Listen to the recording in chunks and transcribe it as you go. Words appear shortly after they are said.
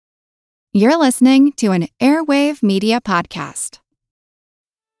You're listening to an Airwave Media Podcast.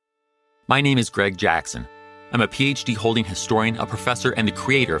 My name is Greg Jackson. I'm a PhD-holding historian, a professor, and the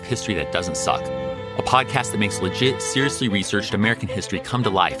creator of History That Doesn't Suck, a podcast that makes legit, seriously researched American history come to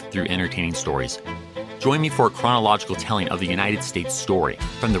life through entertaining stories. Join me for a chronological telling of the United States story,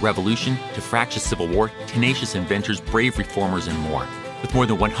 from the Revolution to fractious Civil War, tenacious inventors, brave reformers, and more. With more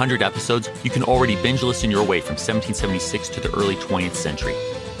than 100 episodes, you can already binge listen your way from 1776 to the early 20th century.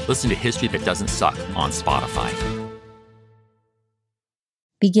 Listen to History That Doesn't Suck on Spotify.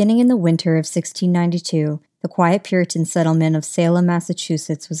 Beginning in the winter of 1692, the quiet Puritan settlement of Salem,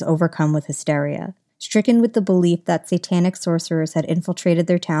 Massachusetts was overcome with hysteria. Stricken with the belief that satanic sorcerers had infiltrated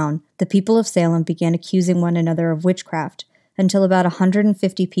their town, the people of Salem began accusing one another of witchcraft until about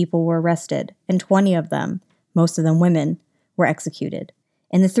 150 people were arrested, and 20 of them, most of them women, were executed.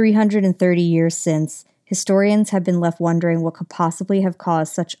 In the 330 years since, historians have been left wondering what could possibly have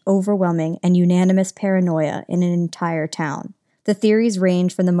caused such overwhelming and unanimous paranoia in an entire town. The theories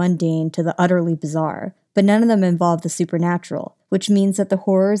range from the mundane to the utterly bizarre, but none of them involve the supernatural, which means that the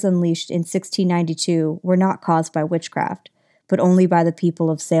horrors unleashed in 1692 were not caused by witchcraft, but only by the people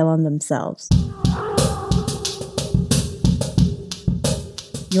of Salem themselves.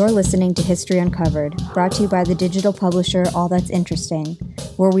 You're listening to History Uncovered, brought to you by the digital publisher All That's Interesting,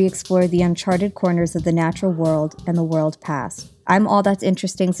 where we explore the uncharted corners of the natural world and the world past. I'm All That's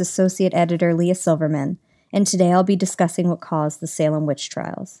Interesting's associate editor, Leah Silverman, and today I'll be discussing what caused the Salem witch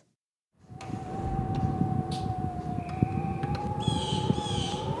trials.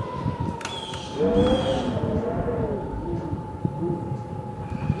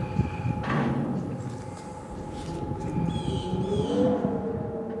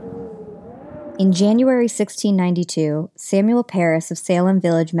 In January 1692, Samuel Parris of Salem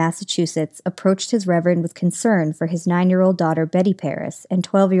Village, Massachusetts, approached his reverend with concern for his 9-year-old daughter Betty Parris and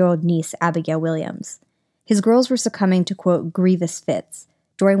 12-year-old niece Abigail Williams. His girls were succumbing to, quote, grievous fits,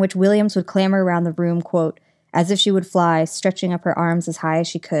 during which Williams would clamor around the room, quote, as if she would fly, stretching up her arms as high as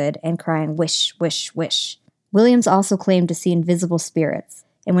she could and crying, wish, wish, wish. Williams also claimed to see invisible spirits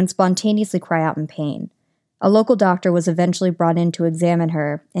and would spontaneously cry out in pain. A local doctor was eventually brought in to examine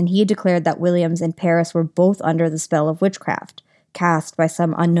her, and he declared that Williams and Parris were both under the spell of witchcraft, cast by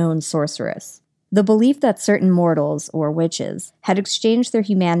some unknown sorceress. The belief that certain mortals, or witches, had exchanged their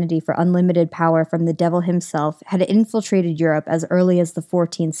humanity for unlimited power from the devil himself had infiltrated Europe as early as the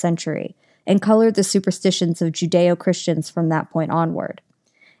 14th century, and colored the superstitions of Judeo-Christians from that point onward.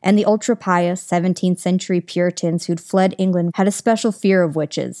 And the ultra-pious 17th century Puritans who'd fled England had a special fear of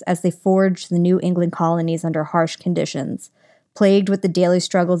witches as they forged the New England colonies under harsh conditions, plagued with the daily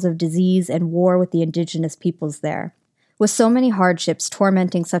struggles of disease and war with the indigenous peoples there. With so many hardships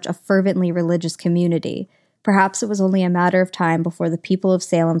tormenting such a fervently religious community, perhaps it was only a matter of time before the people of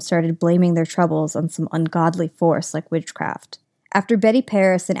Salem started blaming their troubles on some ungodly force like witchcraft. After Betty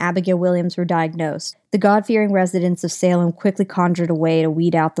Parris and Abigail Williams were diagnosed, the God-fearing residents of Salem quickly conjured a way to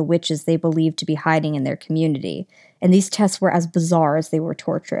weed out the witches they believed to be hiding in their community, and these tests were as bizarre as they were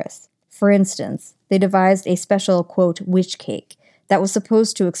torturous. For instance, they devised a special, quote, witch cake that was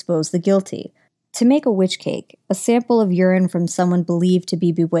supposed to expose the guilty. To make a witch cake, a sample of urine from someone believed to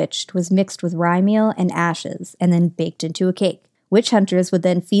be bewitched was mixed with rye meal and ashes and then baked into a cake. Witch hunters would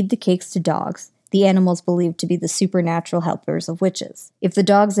then feed the cakes to dogs, the animals believed to be the supernatural helpers of witches. If the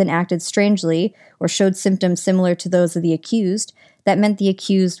dogs then acted strangely or showed symptoms similar to those of the accused, that meant the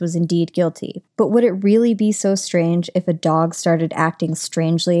accused was indeed guilty. But would it really be so strange if a dog started acting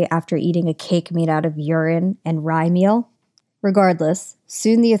strangely after eating a cake made out of urine and rye meal? Regardless,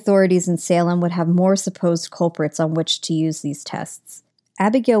 soon the authorities in Salem would have more supposed culprits on which to use these tests.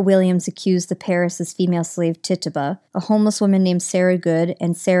 Abigail Williams accused the Parris' female slave Tituba, a homeless woman named Sarah Good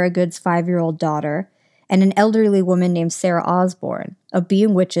and Sarah Good's 5-year-old daughter, and an elderly woman named Sarah Osborne, of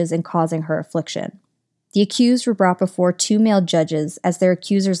being witches and causing her affliction. The accused were brought before 2 male judges as their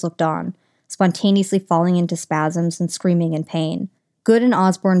accusers looked on, spontaneously falling into spasms and screaming in pain. Good and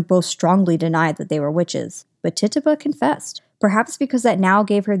Osborne both strongly denied that they were witches, but Tituba confessed, perhaps because that now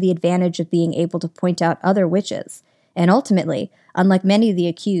gave her the advantage of being able to point out other witches. And ultimately, unlike many of the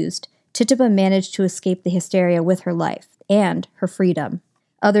accused, Tituba managed to escape the hysteria with her life and her freedom.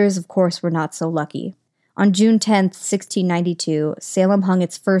 Others, of course, were not so lucky. On June 10, 1692, Salem hung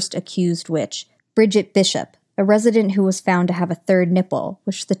its first accused witch, Bridget Bishop, a resident who was found to have a third nipple,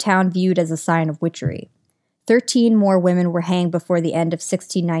 which the town viewed as a sign of witchery. 13 more women were hanged before the end of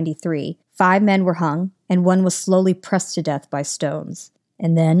 1693, 5 men were hung, and 1 was slowly pressed to death by stones.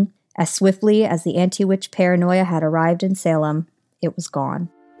 And then, as swiftly as the anti-witch paranoia had arrived in Salem, it was gone.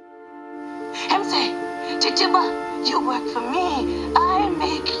 Tituba, you work for me. I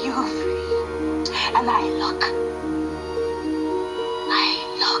make you free.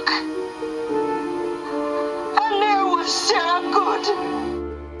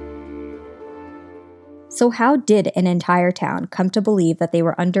 So how did an entire town come to believe that they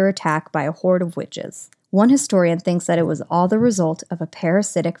were under attack by a horde of witches? One historian thinks that it was all the result of a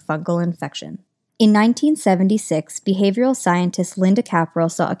parasitic fungal infection. In 1976, behavioral scientist Linda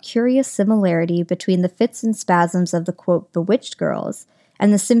Caprile saw a curious similarity between the fits and spasms of the, quote, bewitched girls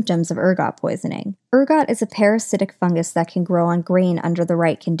and the symptoms of ergot poisoning. Ergot is a parasitic fungus that can grow on grain under the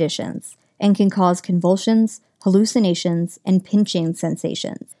right conditions and can cause convulsions, hallucinations, and pinching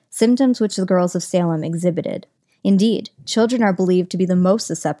sensations, symptoms which the girls of Salem exhibited. Indeed, children are believed to be the most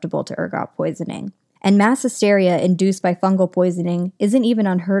susceptible to ergot poisoning, and mass hysteria induced by fungal poisoning isn't even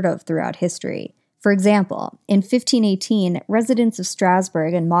unheard of throughout history. For example, in 1518, residents of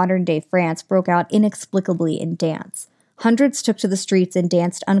Strasbourg in modern-day France broke out inexplicably in dance. Hundreds took to the streets and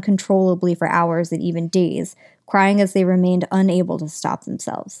danced uncontrollably for hours and even days, crying as they remained unable to stop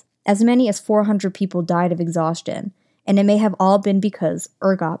themselves. As many as 400 people died of exhaustion, and it may have all been because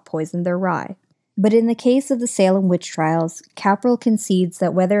ergot poisoned their rye. But in the case of the Salem witch trials, Caprile concedes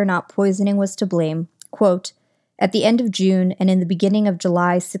that whether or not poisoning was to blame, quote, at the end of June and in the beginning of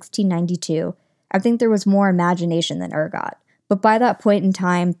July 1692, I think there was more imagination than ergot. But by that point in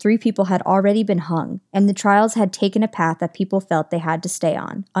time, 3 people had already been hung, and the trials had taken a path that people felt they had to stay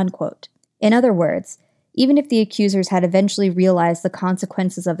on, unquote. In other words, even if the accusers had eventually realized the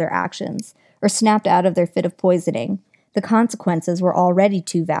consequences of their actions, or snapped out of their fit of poisoning, the consequences were already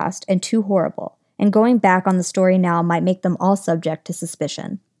too vast and too horrible, and going back on the story now might make them all subject to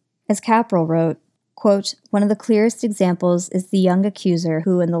suspicion. As Caprile wrote, quote, one of the clearest examples is the young accuser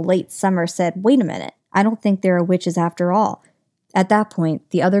who in the late summer said, wait a minute, I don't think there are witches after all. At that point,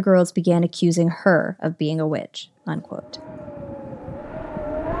 the other girls began accusing her of being a witch, unquote.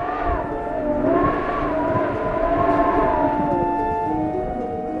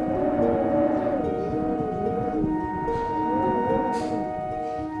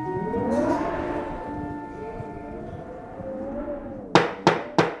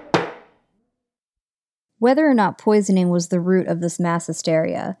 Whether or not poisoning was the root of this mass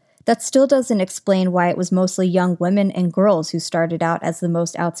hysteria, that still doesn't explain why it was mostly young women and girls who started out as the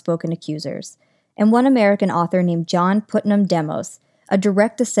most outspoken accusers. And one American author named John Putnam Demos, a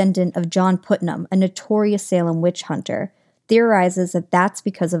direct descendant of John Putnam, a notorious Salem witch hunter, theorizes that that's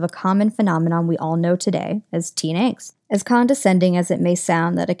because of a common phenomenon we all know today as teen angst. As condescending as it may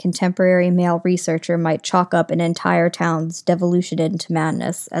sound that a contemporary male researcher might chalk up an entire town's devolution into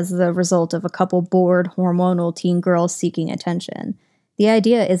madness as the result of a couple bored, hormonal teen girls seeking attention, the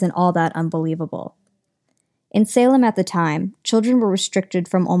idea isn't all that unbelievable. In Salem at the time, children were restricted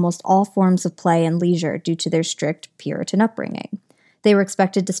from almost all forms of play and leisure due to their strict Puritan upbringing. They were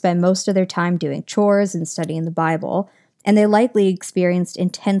expected to spend most of their time doing chores and studying the Bible, and they likely experienced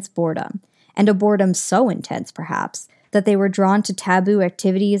intense boredom, and a boredom so intense, perhaps, that they were drawn to taboo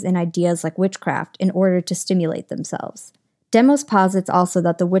activities and ideas like witchcraft in order to stimulate themselves. Demos posits also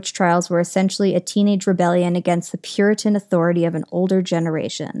that the witch trials were essentially a teenage rebellion against the Puritan authority of an older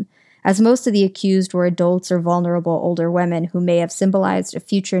generation, as most of the accused were adults or vulnerable older women who may have symbolized a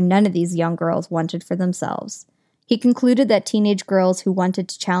future none of these young girls wanted for themselves. He concluded that teenage girls who wanted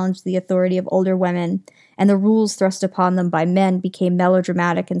to challenge the authority of older women and the rules thrust upon them by men became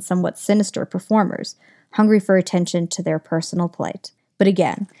melodramatic and somewhat sinister performers, hungry for attention to their personal plight. But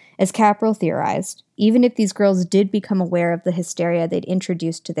again, as Caprile theorized, even if these girls did become aware of the hysteria they'd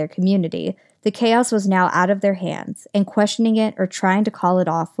introduced to their community, the chaos was now out of their hands, and questioning it or trying to call it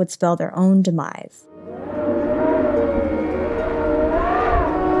off would spell their own demise.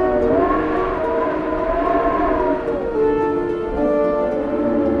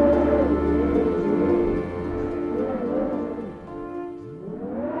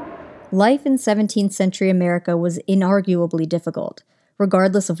 Life in 17th century America was inarguably difficult,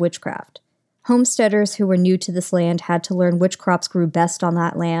 regardless of witchcraft. Homesteaders who were new to this land had to learn which crops grew best on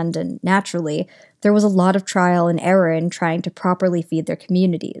that land, and naturally, there was a lot of trial and error in trying to properly feed their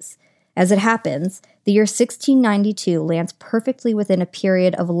communities. As it happens, the year 1692 lands perfectly within a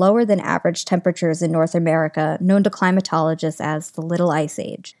period of lower than average temperatures in North America, known to climatologists as the Little Ice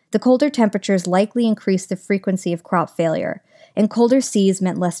Age. The colder temperatures likely increased the frequency of crop failure, and colder seas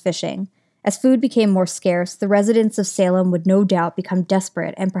meant less fishing. As food became more scarce, the residents of Salem would no doubt become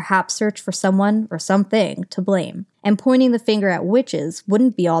desperate and perhaps search for someone or something to blame. And pointing the finger at witches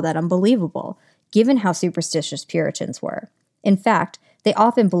wouldn't be all that unbelievable, given how superstitious Puritans were. In fact, they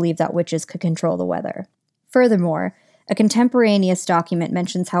often believed that witches could control the weather. Furthermore, a contemporaneous document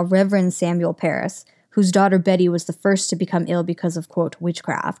mentions how Reverend Samuel Parris, whose daughter Betty was the first to become ill because of, quote,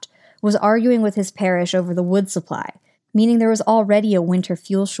 witchcraft, was arguing with his parish over the wood supply, meaning there was already a winter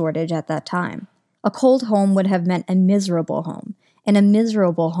fuel shortage at that time. A cold home would have meant a miserable home, and a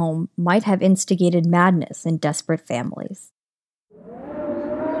miserable home might have instigated madness in desperate families.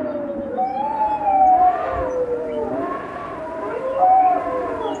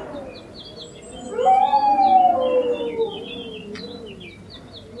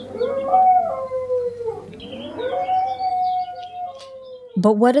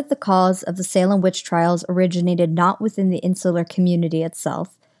 But what if the cause of the Salem witch trials originated not within the insular community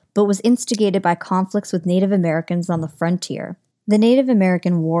itself, but was instigated by conflicts with Native Americans on the frontier? The Native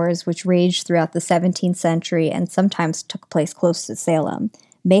American wars, which raged throughout the 17th century and sometimes took place close to Salem,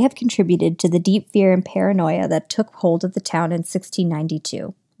 may have contributed to the deep fear and paranoia that took hold of the town in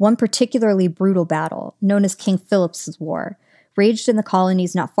 1692. One particularly brutal battle, known as King Philip's War, raged in the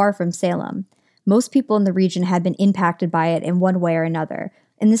colonies not far from Salem. Most people in the region had been impacted by it in one way or another,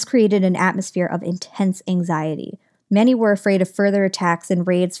 and this created an atmosphere of intense anxiety. Many were afraid of further attacks and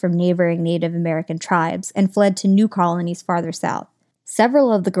raids from neighboring Native American tribes and fled to new colonies farther south.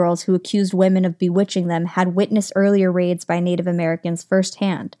 Several of the girls who accused women of bewitching them had witnessed earlier raids by Native Americans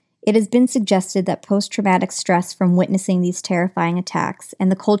firsthand. It has been suggested that post-traumatic stress from witnessing these terrifying attacks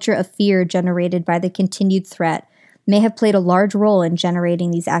and the culture of fear generated by the continued threat may have played a large role in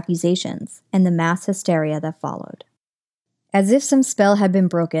generating these accusations and the mass hysteria that followed. As if some spell had been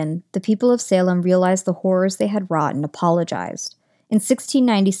broken, the people of Salem realized the horrors they had wrought and apologized. In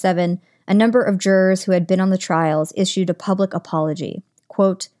 1697, a number of jurors who had been on the trials issued a public apology.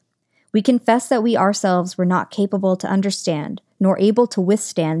 Quote, "We confess that we ourselves were not capable to understand, nor able to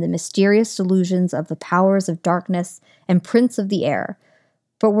withstand the mysterious delusions of the powers of darkness and prince of the air,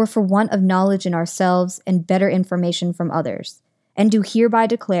 but were for want of knowledge in ourselves and better information from others, and do hereby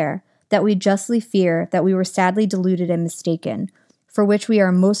declare that we justly fear that we were sadly deluded and mistaken, for which we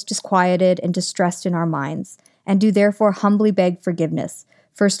are most disquieted and distressed in our minds, and do therefore humbly beg forgiveness,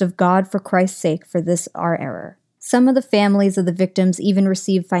 first of God for Christ's sake for this our error." Some of the families of the victims even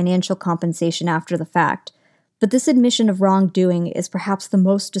received financial compensation after the fact, but this admission of wrongdoing is perhaps the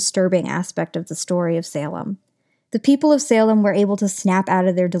most disturbing aspect of the story of Salem. The people of Salem were able to snap out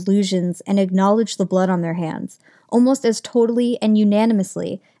of their delusions and acknowledge the blood on their hands, almost as totally and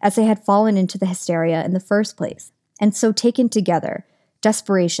unanimously as they had fallen into the hysteria in the first place. And so taken together,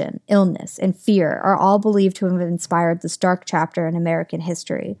 desperation, illness, and fear are all believed to have inspired this dark chapter in American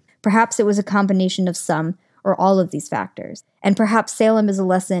history. Perhaps it was a combination of some or all of these factors. And perhaps Salem is a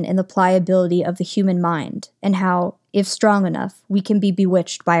lesson in the pliability of the human mind and how, if strong enough, we can be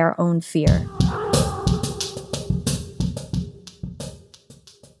bewitched by our own fear.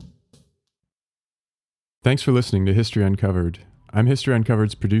 Thanks for listening to History Uncovered. I'm History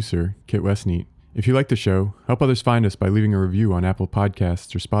Uncovered's producer, Kit Westneat. If you like the show, help others find us by leaving a review on Apple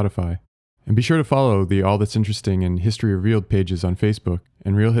Podcasts or Spotify. And be sure to follow the All That's Interesting and History Revealed pages on Facebook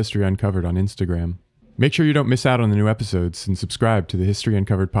and Real History Uncovered on Instagram. Make sure you don't miss out on the new episodes and subscribe to the History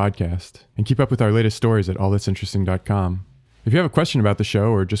Uncovered podcast. And keep up with our latest stories at allthat'sinteresting.com. If you have a question about the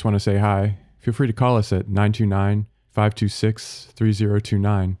show or just want to say hi, feel free to call us at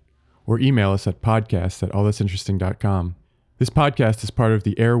 929-526-3029 or email us at podcast@allthat'sinteresting.com. This podcast is part of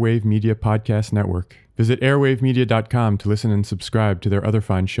the Airwave Media Podcast Network. Visit airwavemedia.com to listen and subscribe to their other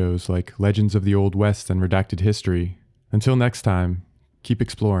fine shows like Legends of the Old West and Redacted History. Until next time, keep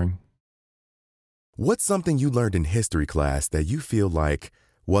exploring. What's something you learned in history class that you feel like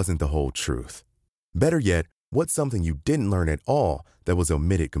wasn't the whole truth? Better yet, what's something you didn't learn at all that was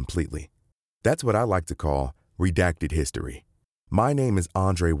omitted completely? That's what I like to call redacted history. My name is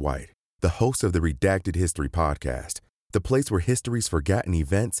Andre White, the host of the Redacted History Podcast, the place where history's forgotten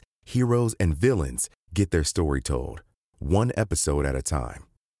events, heroes, and villains get their story told, one episode at a time.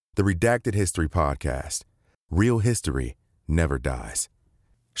 The Redacted History Podcast. Real history never dies.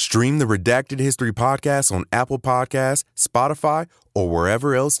 Stream the Redacted History Podcast on Apple Podcasts, Spotify, or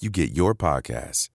wherever else you get your podcasts.